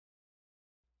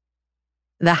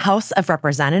The House of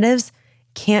Representatives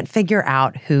can't figure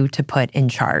out who to put in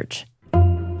charge.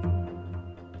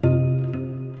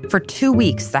 For 2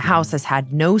 weeks, the House has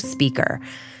had no speaker.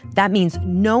 That means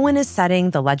no one is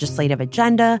setting the legislative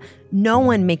agenda, no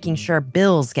one making sure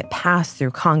bills get passed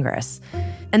through Congress.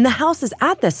 And the House is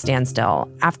at this standstill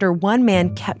after one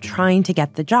man kept trying to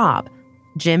get the job,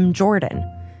 Jim Jordan.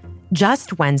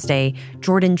 Just Wednesday,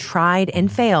 Jordan tried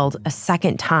and failed a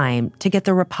second time to get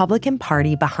the Republican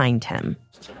Party behind him.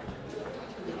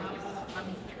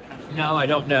 No, I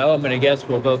don't know. I'm going to guess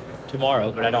we'll vote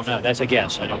tomorrow, but I don't know. That's a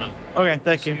guess. I don't know. Okay,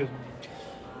 thank you.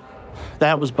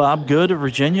 That was Bob Good of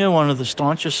Virginia, one of the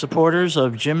staunchest supporters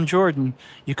of Jim Jordan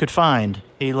you could find.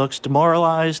 He looks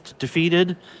demoralized,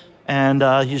 defeated, and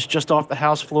he's just off the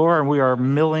House floor, and we are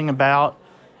milling about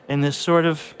in this sort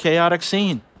of chaotic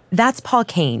scene. That's Paul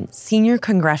Kane, senior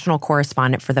congressional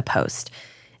correspondent for The Post.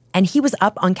 And he was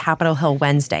up on Capitol Hill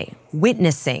Wednesday,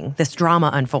 witnessing this drama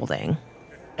unfolding.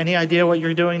 Any idea what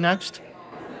you're doing next?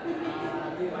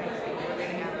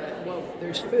 Well,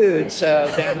 there's food,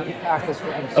 so down at the caucus.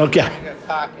 Okay.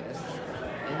 Caucus.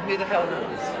 And who the hell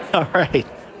knows? All right.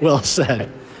 Well said.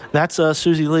 That's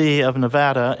Susie Lee of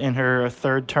Nevada in her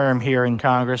third term here in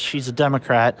Congress. She's a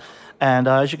Democrat. And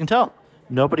as you can tell,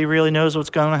 nobody really knows what's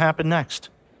going to happen next.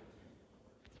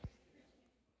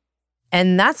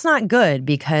 And that's not good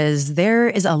because there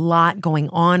is a lot going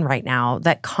on right now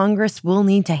that Congress will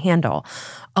need to handle.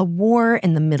 A war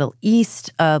in the Middle East,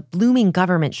 a blooming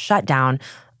government shutdown,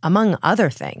 among other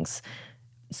things.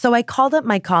 So I called up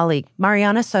my colleague,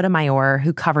 Mariana Sotomayor,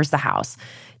 who covers the House,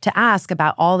 to ask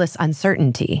about all this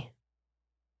uncertainty.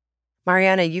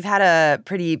 Mariana, you've had a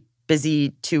pretty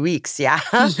busy 2 weeks, yeah?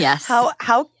 Yes. How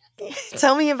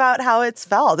Tell me about how it's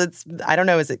felt. I don't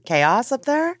know, is it chaos up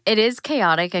there? It is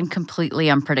chaotic and completely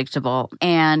unpredictable.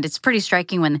 And it's pretty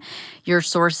striking when your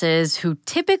sources who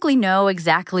typically know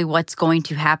exactly what's going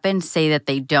to happen say that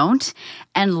they don't.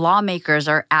 And lawmakers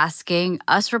are asking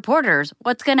us reporters,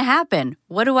 what's going to happen?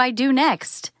 What do I do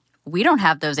next? We don't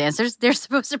have those answers. They're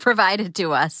supposed to provide it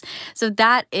to us. So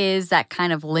that is that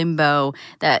kind of limbo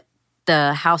that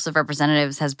the House of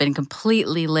Representatives has been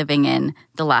completely living in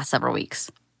the last several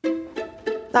weeks.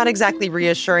 Not exactly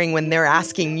reassuring when they're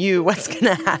asking you what's going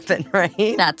to happen,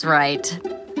 right? That's right.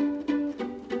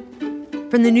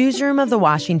 From the newsroom of The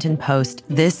Washington Post,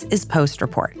 this is Post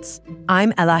Reports.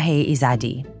 I'm Elahe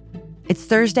Izadi. It's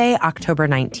Thursday, October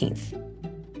 19th.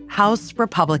 House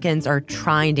Republicans are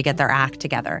trying to get their act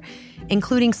together,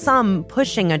 including some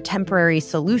pushing a temporary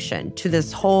solution to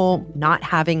this whole not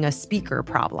having a speaker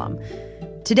problem.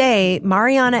 Today,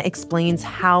 Mariana explains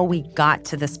how we got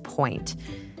to this point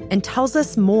and tells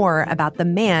us more about the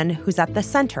man who's at the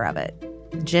center of it,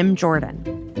 Jim Jordan.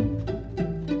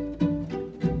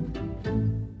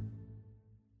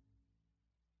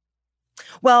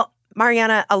 Well,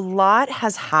 Mariana, a lot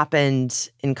has happened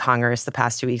in Congress the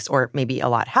past 2 weeks, or maybe a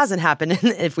lot hasn't happened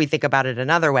if we think about it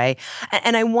another way.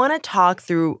 And I want to talk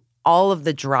through all of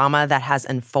the drama that has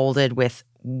unfolded with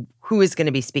who is going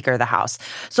to be Speaker of the House.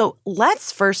 So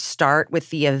let's first start with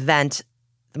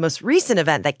the most recent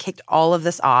event that kicked all of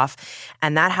this off,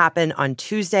 and that happened on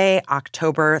Tuesday,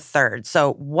 October 3rd.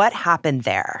 So what happened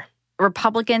there?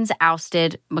 Republicans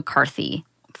ousted McCarthy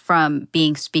from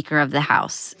being Speaker of the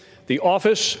House. The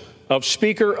office of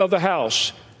Speaker of the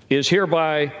House is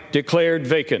hereby declared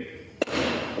vacant.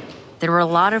 There were a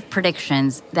lot of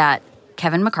predictions that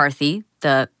Kevin McCarthy,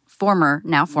 the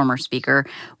now former speaker,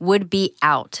 would be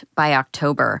out by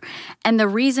October. And the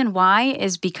reason why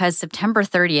is because September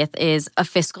 30th is a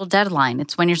fiscal deadline.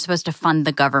 It's when you're supposed to fund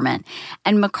the government.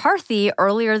 And McCarthy,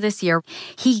 earlier this year,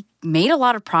 he made a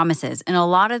lot of promises, and a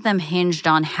lot of them hinged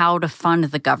on how to fund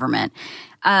the government.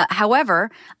 However,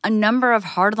 a number of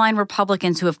hardline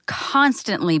Republicans who have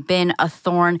constantly been a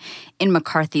thorn in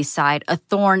McCarthy's side, a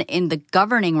thorn in the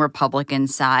governing Republican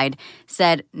side,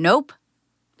 said, nope,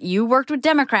 you worked with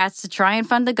Democrats to try and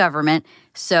fund the government,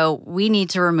 so we need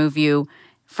to remove you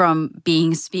from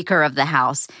being Speaker of the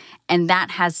House. And that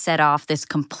has set off this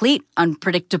complete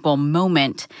unpredictable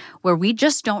moment where we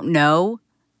just don't know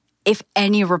if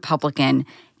any Republican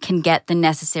can get the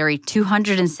necessary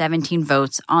 217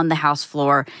 votes on the House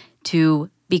floor to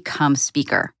become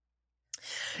Speaker.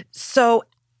 So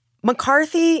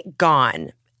McCarthy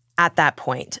gone at that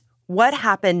point. What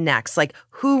happened next? Like,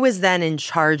 who was then in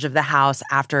charge of the House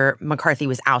after McCarthy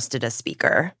was ousted as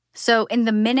Speaker? So in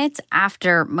the minutes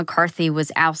after McCarthy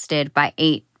was ousted by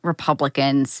 8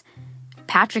 Republicans,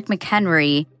 Patrick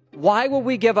McHenry... Why will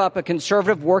we give up a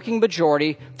conservative working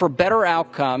majority for better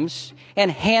outcomes and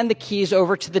hand the keys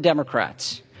over to the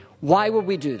Democrats? Why would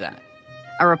we do that?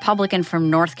 a Republican from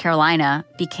North Carolina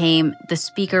became the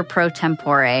Speaker pro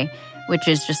tempore, which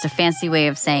is just a fancy way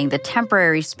of saying the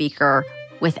temporary speaker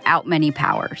without many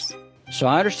powers. So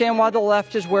I understand why the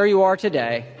left is where you are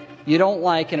today. You don't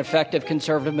like an effective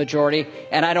conservative majority,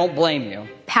 and I don't blame you.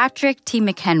 Patrick T.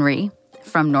 McHenry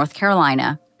from North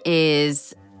Carolina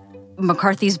is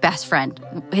McCarthy's best friend,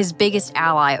 his biggest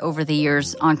ally over the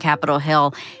years on Capitol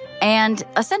Hill. And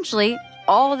essentially,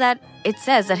 all that it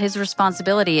says that his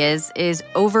responsibility is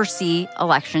oversee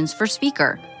elections for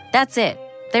Speaker. That's it.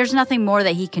 There's nothing more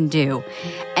that he can do.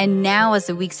 And now, as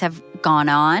the weeks have gone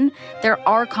on, there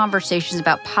are conversations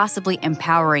about possibly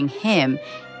empowering him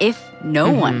if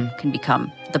no one can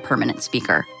become the permanent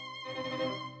Speaker.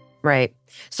 Right.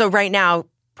 So right now,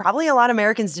 probably a lot of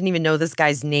Americans didn't even know this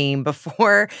guy's name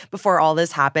before all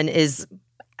this happened, is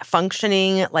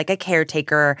functioning like a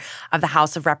caretaker of the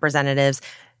House of Representatives.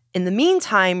 In the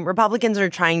meantime, Republicans are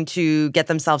trying to get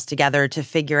themselves together to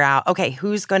figure out, okay,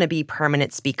 who's going to be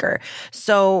permanent Speaker?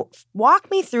 So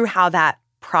walk me through how that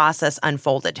process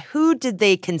unfolded. Who did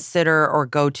they consider or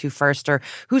go to first, or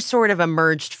who sort of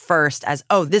emerged first as,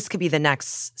 oh, this could be the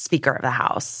next Speaker of the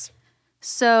House?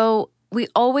 So we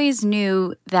always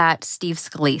knew that Steve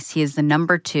Scalise, he is the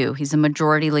number 2. He's the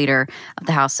majority leader of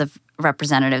the House of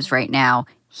Representatives right now.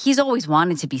 He's always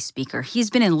wanted to be Speaker. He's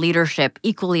been in leadership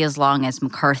equally as long as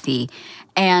McCarthy.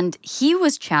 And he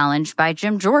was challenged by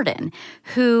Jim Jordan,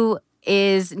 who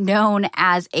is known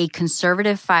as a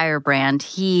conservative firebrand.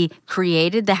 He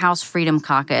created the House Freedom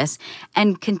Caucus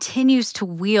and continues to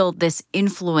wield this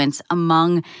influence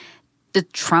among the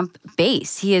Trump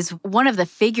base. He is one of the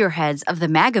figureheads of the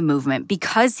MAGA movement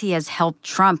because he has helped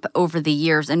Trump over the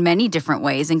years in many different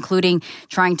ways, including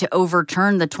trying to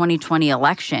overturn the 2020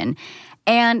 election.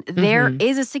 And there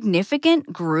is a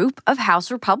significant group of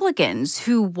House Republicans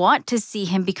who want to see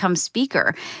him become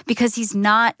Speaker because he's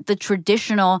not the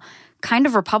traditional kind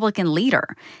of Republican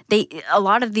leader. A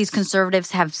lot of these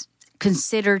conservatives have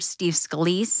considered Steve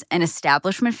Scalise an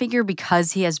establishment figure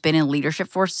because he has been in leadership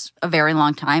for a very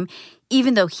long time,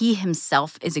 even though he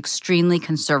himself is extremely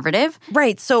conservative.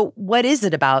 Right. So what is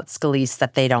it about Scalise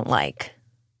that they don't like?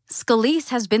 Scalise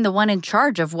has been the one in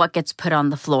charge of what gets put on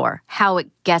the floor, how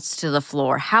it gets to the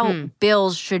floor, how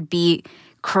bills should be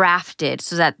crafted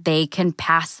so that they can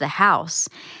pass the House.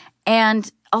 And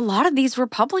a lot of these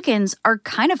Republicans are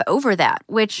kind of over that,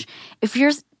 which if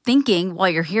you're thinking while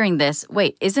you're hearing this,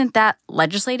 wait, isn't that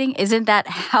legislating? Isn't that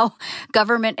how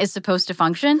government is supposed to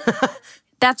function?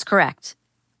 That's correct.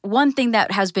 One thing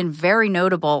that has been very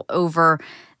notable over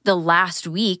the last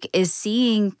week is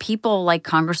seeing people like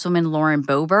Congresswoman Lauren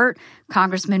Boebert,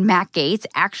 Congressman Matt Gaetz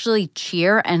actually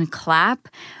cheer and clap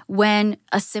when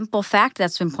a simple fact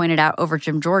that's been pointed out over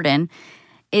Jim Jordan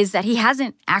is that he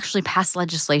hasn't actually passed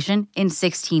legislation in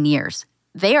 16 years.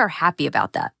 They are happy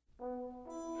about that.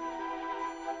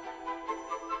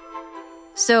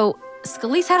 So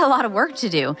Scalise had a lot of work to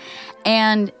do,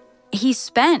 and he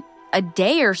spent a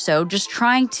day or so just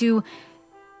trying to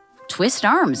twist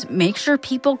arms, make sure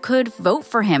people could vote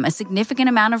for him, a significant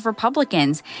amount of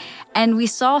Republicans. And we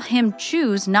saw him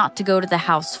choose not to go to the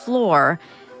House floor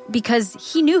because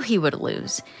he knew he would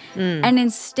lose. And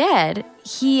instead,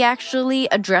 he actually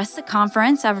addressed the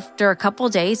conference after a couple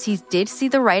of days. He did see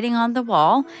the writing on the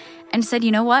wall and said,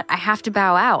 you know what, I have to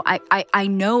bow out. I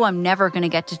know I'm never going to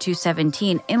get to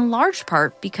 217, in large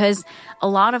part because a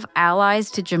lot of allies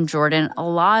to Jim Jordan, a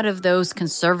lot of those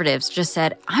conservatives just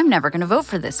said, I'm never going to vote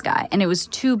for this guy. And it was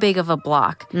too big of a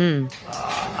block.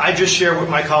 I just share with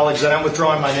my colleagues that I'm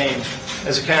withdrawing my name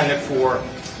as a candidate for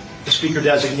the Speaker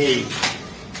designee.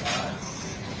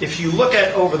 If you look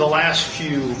at over the last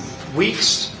few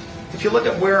weeks, if you look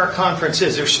at where our conference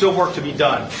is, there's still work to be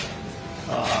done.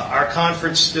 Our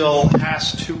conference still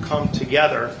has to come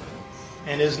together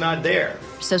and is not there.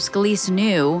 So Scalise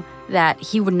knew that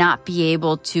he would not be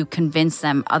able to convince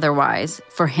them otherwise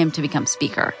for him to become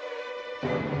Speaker.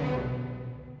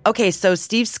 Okay, so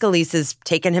Steve Scalise has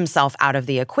taken himself out of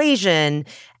the equation,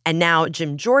 and now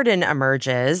Jim Jordan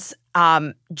emerges.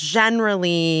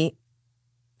 Generally,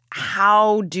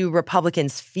 how do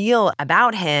Republicans feel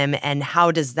about him, and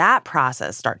how does that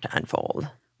process start to unfold?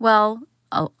 Well,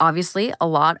 obviously, a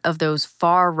lot of those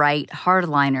far-right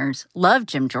hardliners love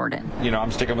Jim Jordan.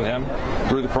 I'm sticking with him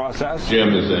through the process.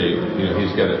 Jim is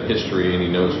he's got a history and he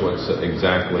knows what's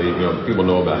exactly, people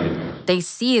know about him. They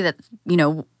see that,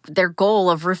 their goal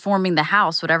of reforming the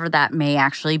House, whatever that may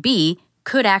actually be,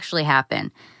 could actually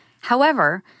happen.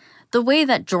 However, the way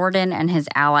that Jordan and his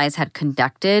allies had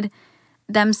conducted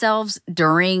themselves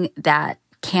during that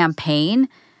campaign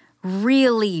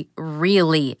really,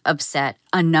 really upset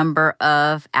a number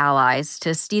of allies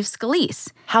to Steve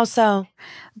Scalise. How so?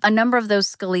 A number of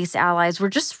those Scalise allies were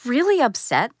just really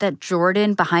upset that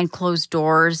Jordan, behind closed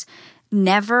doors,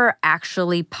 never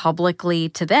actually publicly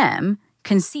to them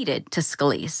conceded to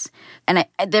Scalise. And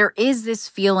there is this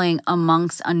feeling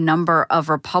amongst a number of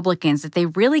Republicans that they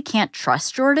really can't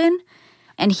trust Jordan.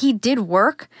 And he did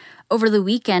work over the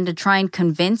weekend to try and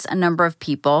convince a number of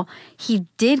people. He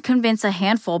did convince a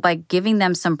handful by giving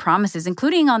them some promises,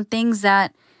 including on things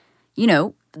that,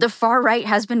 the far right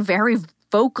has been very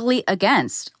vocally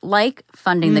against, like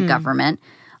funding the government,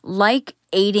 like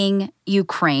aiding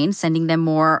Ukraine, sending them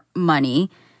more money.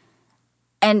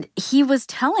 And he was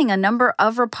telling a number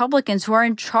of Republicans who are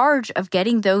in charge of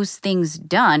getting those things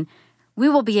done, we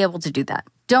will be able to do that.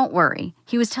 Don't worry.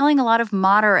 He was telling a lot of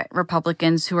moderate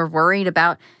Republicans who are worried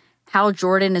about how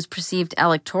Jordan is perceived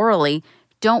electorally,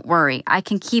 don't worry. I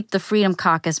can keep the Freedom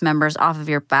Caucus members off of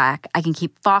your back. I can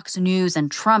keep Fox News and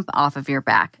Trump off of your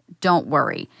back. Don't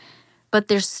worry. But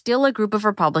there's still a group of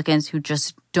Republicans who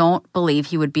just don't believe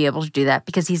he would be able to do that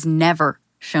because he's never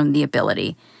shown the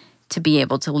ability to be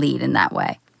able to lead in that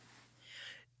way.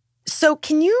 So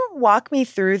can you walk me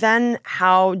through then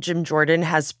how Jim Jordan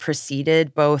has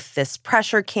proceeded both this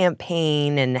pressure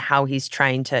campaign and how he's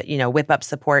trying to, whip up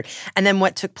support, and then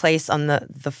what took place on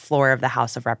the floor of the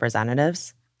House of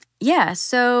Representatives? Yeah,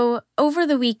 so over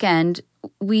the weekend,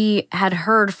 we had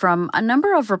heard from a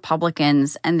number of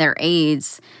Republicans and their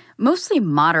aides, mostly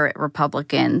moderate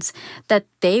Republicans, that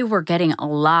they were getting a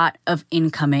lot of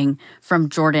incoming from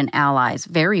Jordan allies,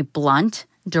 very blunt,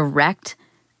 direct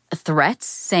threats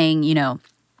saying,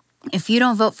 if you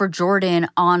don't vote for Jordan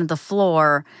on the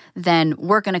floor, then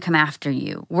we're going to come after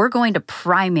you. We're going to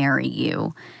primary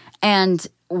you. And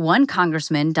one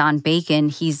congressman, Don Bacon,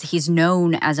 he's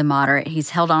known as a moderate. He's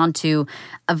held on to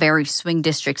a very swing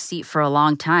district seat for a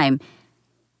long time.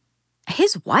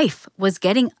 His wife was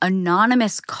getting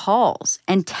anonymous calls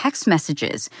and text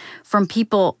messages from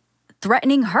people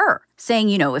threatening her, saying,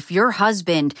 if your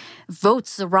husband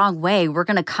votes the wrong way, we're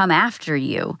going to come after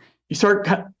you. You start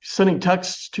sending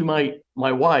texts to my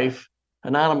wife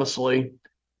anonymously,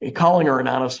 calling her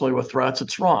anonymously with threats.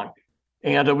 It's wrong.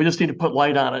 And we just need to put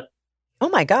light on it. Oh,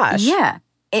 my gosh. Yeah.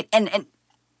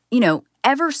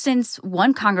 Ever since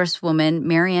one Congresswoman,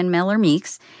 Marianne Miller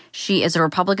Meeks, she is a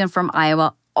Republican from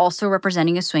Iowa, also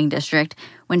representing a swing district,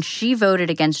 when she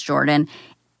voted against Jordan,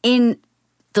 in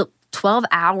the 12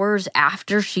 hours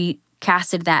after she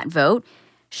casted that vote,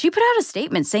 she put out a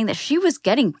statement saying that she was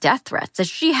getting death threats, that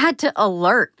she had to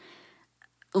alert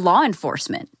law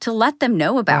enforcement to let them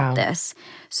know about this.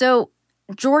 So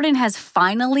Jordan has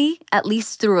finally, at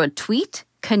least through a tweet,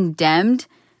 condemned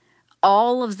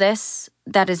all of this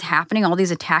that is happening, all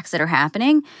these attacks that are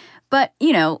happening. But,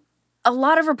 a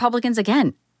lot of Republicans,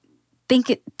 again,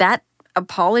 think that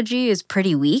apology is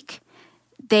pretty weak.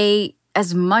 They,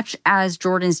 as much as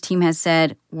Jordan's team has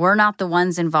said, we're not the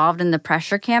ones involved in the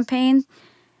pressure campaign,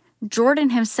 Jordan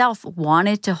himself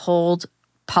wanted to hold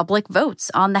public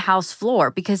votes on the House floor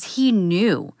because he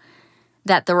knew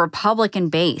that the Republican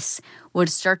base would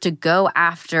start to go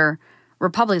after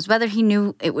Republicans. Whether he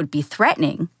knew it would be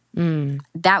threatening,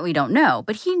 that we don't know.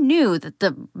 But he knew that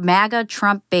the MAGA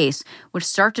Trump base would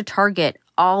start to target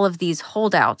all of these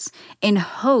holdouts in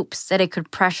hopes that it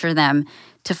could pressure them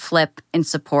to flip in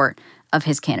support of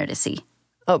his candidacy.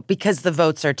 Oh, because the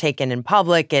votes are taken in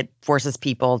public, it forces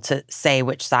people to say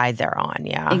which side they're on,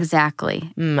 yeah?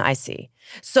 Exactly. I see.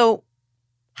 So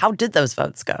how did those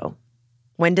votes go?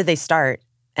 When did they start?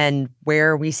 And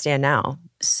where we stand now?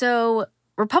 So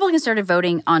Republicans started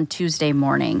voting on Tuesday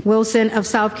morning. Wilson of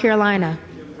South Carolina.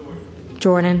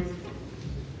 Jordan.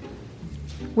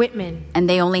 Whitman. And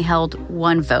they only held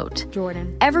one vote.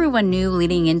 Jordan. Everyone knew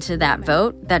leading into that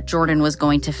vote that Jordan was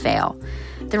going to fail.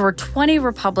 There were 20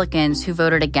 Republicans who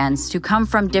voted against, who come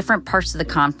from different parts of the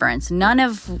conference, none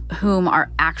of whom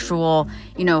are actual,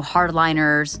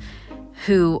 hardliners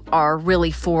who are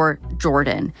really for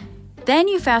Jordan. Then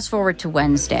you fast forward to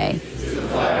Wednesday. To the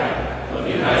flag of the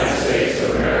United States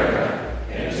of America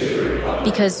and to the republic.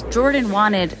 Because Jordan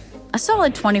wanted a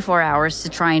solid 24 hours to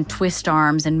try and twist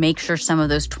arms and make sure some of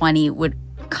those 20 would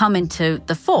come into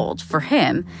the fold for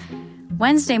him.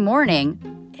 Wednesday morning,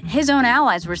 his own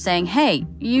allies were saying, hey,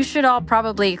 you should all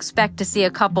probably expect to see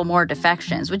a couple more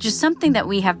defections, which is something that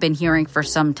we have been hearing for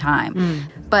some time.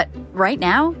 But right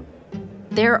now,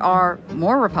 there are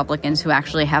more Republicans who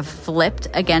actually have flipped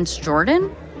against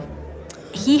Jordan.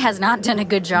 He has not done a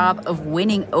good job of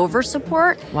winning over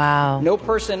support. Wow. No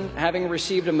person having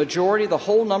received a majority of the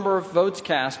whole number of votes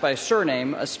cast by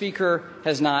surname, a speaker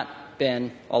has not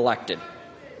been elected.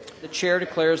 The chair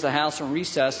declares the House in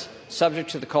recess, subject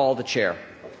to the call of the chair.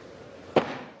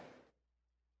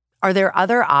 Are there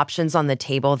other options on the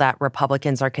table that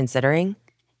Republicans are considering?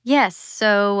 Yes.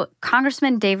 So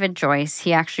Congressman David Joyce,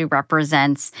 he actually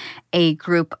represents a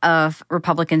group of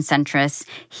Republican centrists.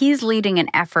 He's leading an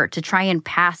effort to try and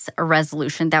pass a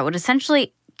resolution that would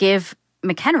essentially give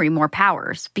McHenry more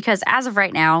powers, because as of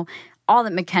right now, all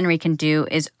that McHenry can do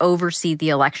is oversee the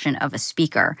election of a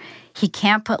speaker. He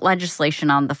can't put legislation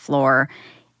on the floor.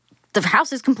 The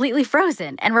House is completely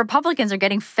frozen, and Republicans are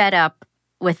getting fed up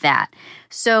with that.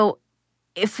 So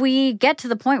if we get to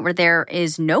the point where there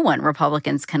is no one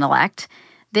Republicans can elect,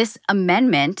 this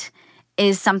amendment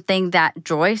is something that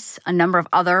Joyce, a number of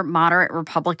other moderate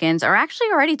Republicans, are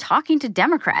actually already talking to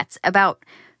Democrats about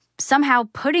somehow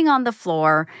putting on the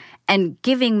floor and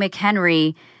giving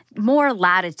McHenry more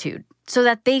latitude so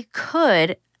that they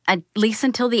could, at least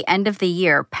until the end of the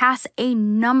year, pass a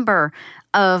number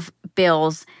of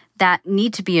bills that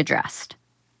need to be addressed.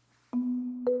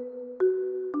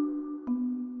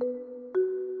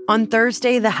 On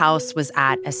Thursday, the House was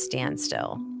at a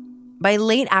standstill. By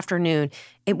late afternoon,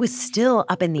 it was still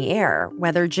up in the air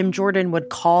whether Jim Jordan would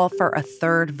call for a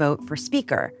third vote for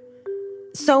Speaker.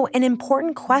 So an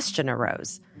important question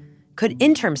arose. Could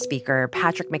interim Speaker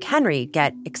Patrick McHenry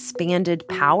get expanded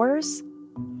powers?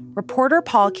 Reporter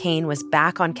Paul Kane was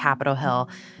back on Capitol Hill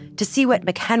to see what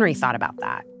McHenry thought about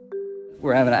that.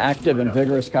 We're having an active and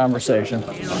vigorous conversation.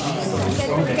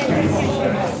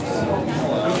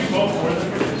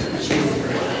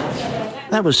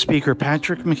 That was Speaker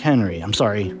Patrick McHenry.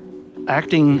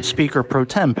 Acting Speaker Pro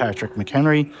Tem Patrick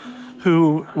McHenry,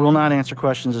 who will not answer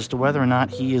questions as to whether or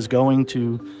not he is going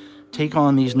to take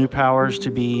on these new powers to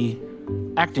be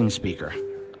acting Speaker,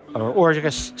 or I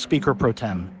guess Speaker Pro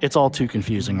Tem. It's all too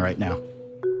confusing right now.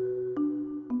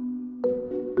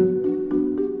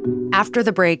 After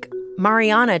the break,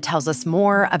 Mariana tells us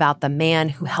more about the man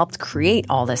who helped create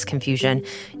all this confusion,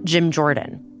 Jim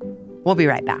Jordan. We'll be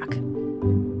right back.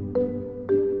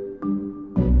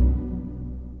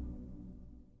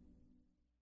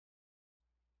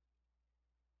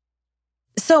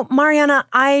 So, Mariana,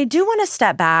 I do want to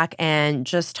step back and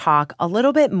just talk a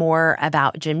little bit more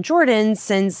about Jim Jordan,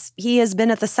 since he has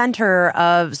been at the center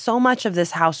of so much of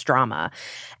this House drama.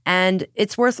 And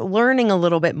it's worth learning a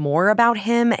little bit more about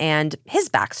him and his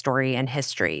backstory and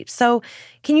history. So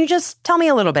can you just tell me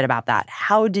a little bit about that?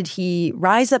 How did he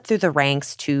rise up through the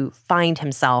ranks to find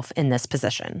himself in this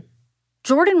position?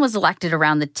 Jordan was elected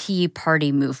around the Tea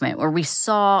Party movement, where we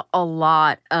saw a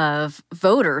lot of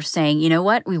voters saying, you know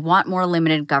what, we want more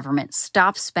limited government.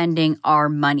 Stop spending our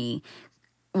money.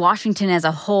 Washington as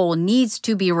a whole needs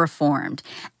to be reformed.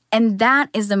 And that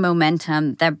is the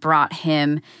momentum that brought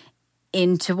him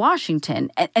into Washington.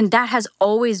 And that has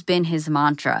always been his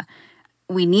mantra.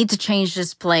 We need to change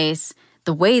this place.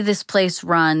 The way this place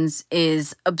runs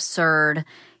is absurd.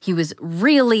 He was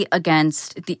really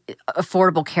against the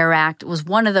Affordable Care Act, was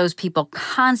one of those people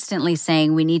constantly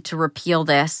saying we need to repeal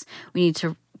this. We need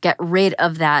to get rid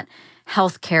of that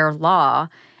health care law.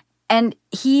 And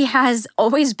he has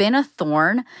always been a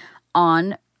thorn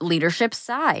on leadership's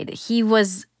side. He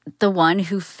was the one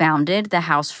who founded the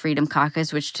House Freedom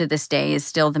Caucus, which to this day is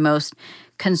still the most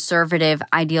conservative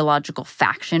ideological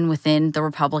faction within the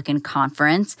Republican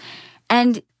conference.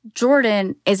 And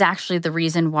Jordan is actually the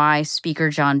reason why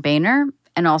Speaker John Boehner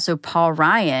and also Paul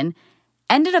Ryan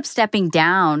ended up stepping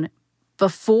down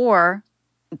before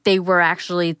they were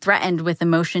actually threatened with a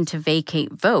motion to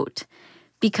vacate vote,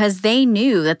 because they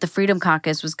knew that the Freedom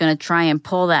Caucus was going to try and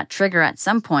pull that trigger at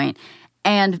some point.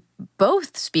 And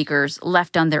both speakers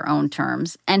left on their own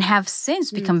terms and have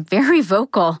since become very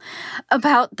vocal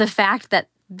about the fact that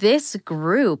this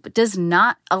group does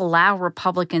not allow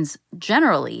Republicans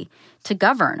generally to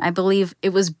govern. I believe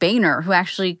it was Boehner who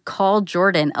actually called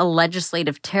Jordan a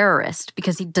legislative terrorist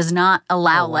because he does not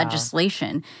allow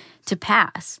legislation to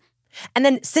pass. And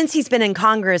then since he's been in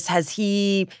Congress, has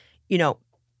he,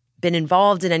 been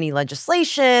involved in any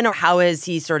legislation, or how has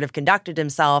he sort of conducted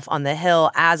himself on the Hill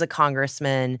as a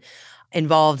congressman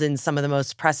involved in some of the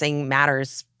most pressing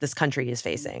matters this country is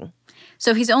facing?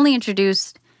 So he's only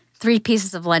introduced 3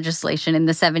 pieces of legislation in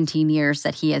the 17 years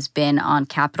that he has been on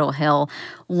Capitol Hill,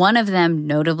 one of them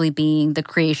notably being the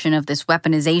creation of this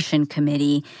weaponization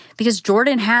committee, because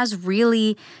Jordan has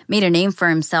really made a name for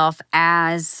himself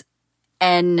as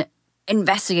an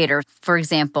investigator, for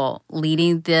example,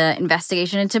 leading the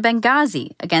investigation into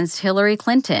Benghazi against Hillary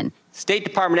Clinton. State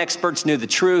Department experts knew the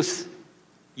truth.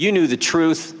 You knew the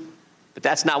truth, but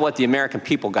that's not what the American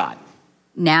people got.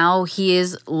 Now he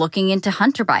is looking into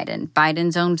Hunter Biden,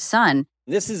 Biden's own son.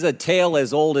 This is a tale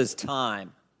as old as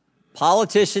time.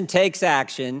 Politician takes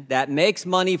action that makes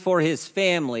money for his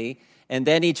family, and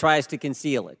then he tries to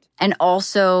conceal it. And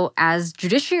also, as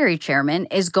Judiciary Chairman,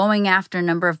 is going after a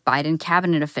number of Biden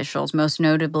cabinet officials, most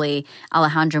notably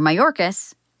Alejandro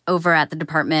Mayorkas over at the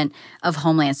Department of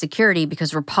Homeland Security,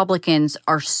 because Republicans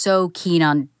are so keen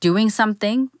on doing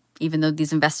something, even though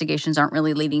these investigations aren't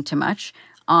really leading to much,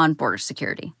 on border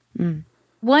security.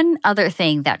 One other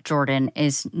thing that Jordan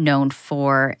is known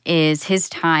for is his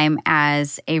time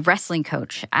as a wrestling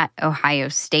coach at Ohio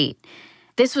State.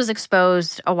 This was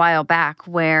exposed a while back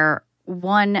where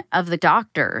one of the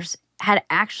doctors had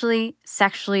actually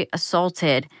sexually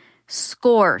assaulted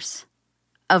scores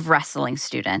of wrestling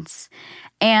students.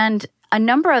 And a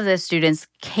number of those students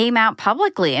came out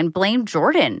publicly and blamed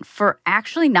Jordan for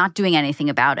actually not doing anything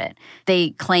about it.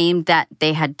 They claimed that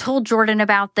they had told Jordan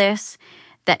about this,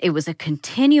 that it was a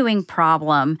continuing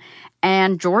problem,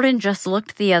 and Jordan just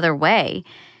looked the other way.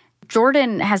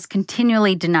 Jordan has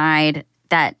continually denied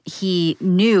that he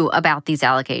knew about these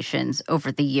allegations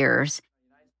over the years.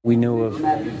 We knew of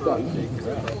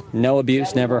no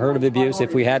abuse, never heard of abuse.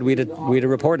 If we had, we'd have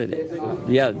reported it.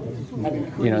 Yeah,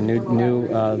 knew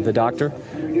the doctor,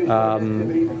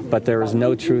 but there is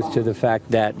no truth to the fact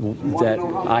that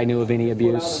I knew of any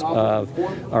abuse.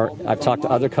 Or I've talked to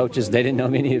other coaches; they didn't know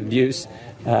of any abuse.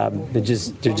 That's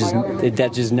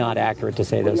just not accurate to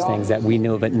say those things, that we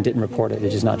knew of it and didn't report it.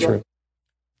 It's just not true.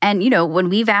 And, when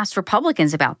we've asked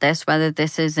Republicans about this, whether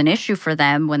this is an issue for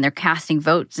them when they're casting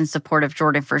votes in support of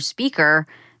Jordan for Speaker,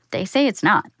 they say it's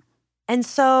not. And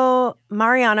so,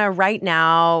 Mariana, right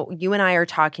now, you and I are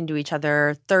talking to each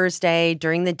other Thursday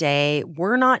during the day.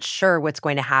 We're not sure what's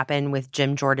going to happen with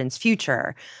Jim Jordan's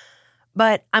future.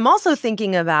 But I'm also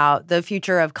thinking about the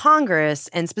future of Congress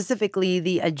and specifically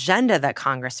the agenda that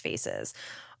Congress faces.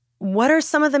 What are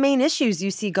some of the main issues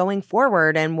you see going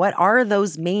forward, and what are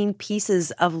those main pieces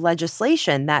of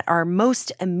legislation that are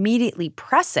most immediately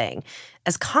pressing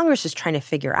as Congress is trying to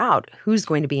figure out who's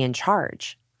going to be in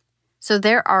charge? So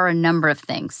there are a number of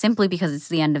things, simply because it's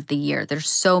the end of the year. There's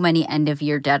so many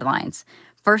end-of-year deadlines.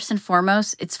 First and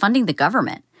foremost, it's funding the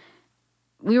government.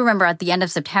 We remember at the end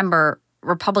of September,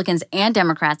 Republicans and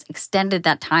Democrats extended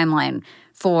that timeline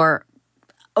for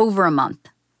over a month.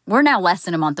 We're now less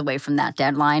than a month away from that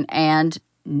deadline, and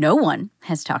no one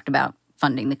has talked about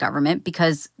funding the government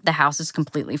because the House is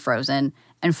completely frozen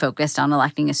and focused on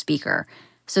electing a speaker.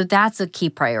 So that's a key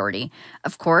priority.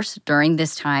 Of course, during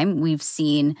this time, we've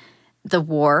seen the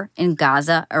war in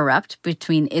Gaza erupt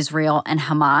between Israel and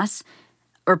Hamas.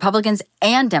 Republicans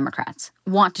and Democrats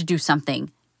want to do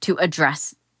something to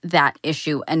address that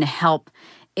issue and help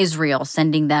Israel,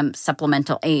 sending them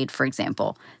supplemental aid, for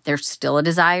example. There's still a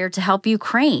desire to help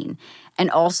Ukraine and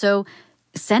also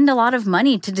send a lot of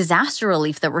money to disaster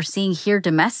relief that we're seeing here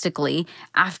domestically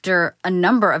after a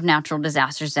number of natural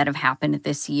disasters that have happened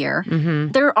this year.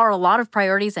 There are a lot of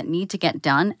priorities that need to get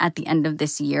done at the end of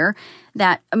this year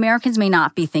that Americans may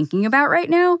not be thinking about right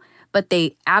now, but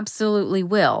they absolutely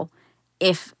will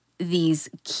if these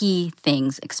key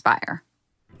things expire.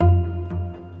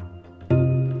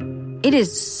 It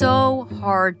is so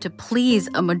hard to please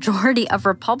a majority of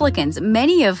Republicans,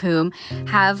 many of whom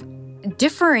have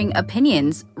differing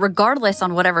opinions regardless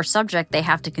on whatever subject they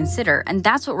have to consider. And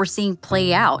that's what we're seeing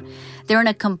play out. They're in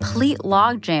a complete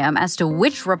logjam as to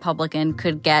which Republican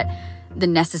could get the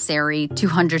necessary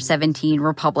 217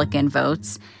 Republican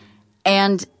votes.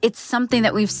 And it's something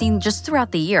that we've seen just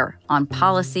throughout the year on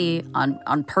policy,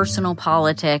 on personal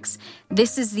politics.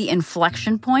 This is the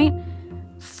inflection point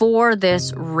for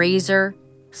this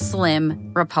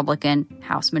razor-slim Republican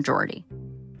House majority.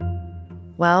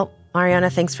 Well, Mariana,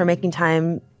 thanks for making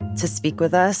time to speak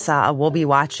with us. We'll be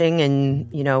watching, and,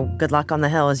 good luck on the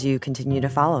Hill as you continue to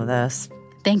follow this.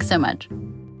 Thanks so much.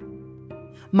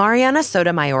 Mariana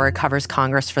Sotomayor covers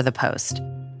Congress for The Post.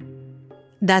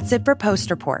 That's it for Post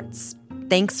Reports.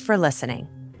 Thanks for listening.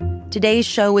 Today's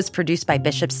show was produced by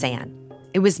Bishop Sand.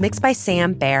 It was mixed by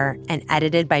Sam Baer and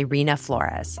edited by Rena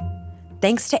Flores.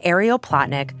 Thanks to Ariel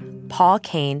Plotnick, Paul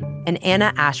Kane, and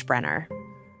Anna Ashbrenner.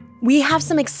 We have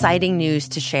some exciting news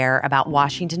to share about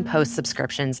Washington Post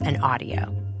subscriptions and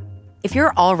audio. If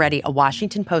you're already a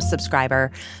Washington Post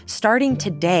subscriber, starting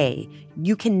today,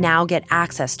 you can now get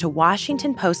access to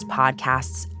Washington Post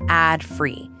podcasts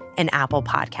ad-free in Apple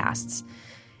Podcasts.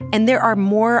 And there are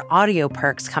more audio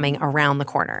perks coming around the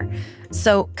corner.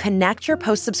 So connect your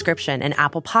Post subscription in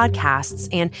Apple Podcasts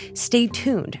and stay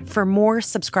tuned for more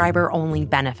subscriber-only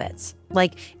benefits,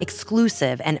 like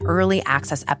exclusive and early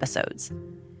access episodes.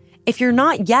 If you're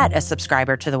not yet a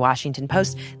subscriber to the Washington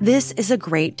Post, this is a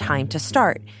great time to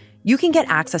start. You can get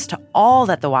access to all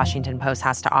that The Washington Post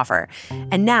has to offer.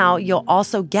 And now you'll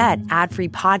also get ad-free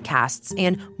podcasts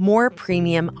and more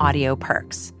premium audio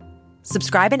perks.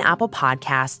 Subscribe in Apple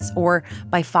Podcasts or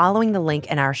by following the link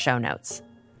in our show notes.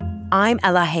 I'm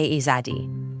Elahe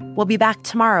Izadi. We'll be back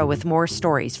tomorrow with more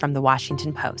stories from The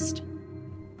Washington Post.